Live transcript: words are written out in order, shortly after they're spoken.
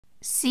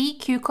Sea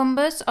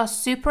cucumbers are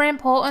super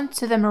important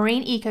to the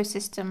marine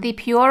ecosystem. They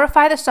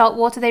purify the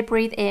saltwater they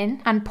breathe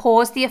in and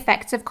pause the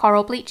effects of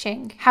coral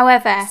bleaching.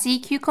 However, sea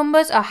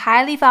cucumbers are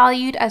highly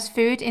valued as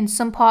food in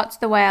some parts of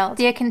the world.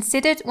 They are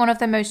considered one of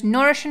the most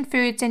nourishing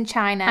foods in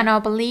China and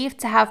are believed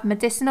to have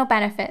medicinal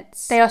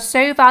benefits. They are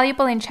so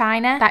valuable in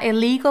China that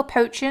illegal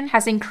poaching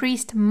has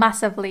increased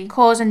massively,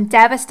 causing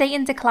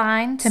devastating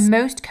decline to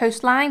most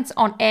coastlines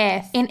on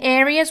Earth. In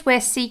areas where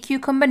sea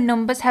cucumber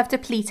numbers have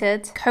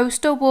depleted,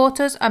 coastal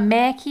waters are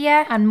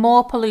murkier and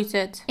more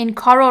polluted. In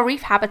coral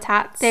reef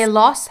habitats, their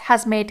loss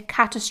has made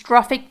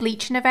catastrophic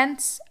bleaching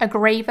events a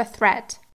graver threat.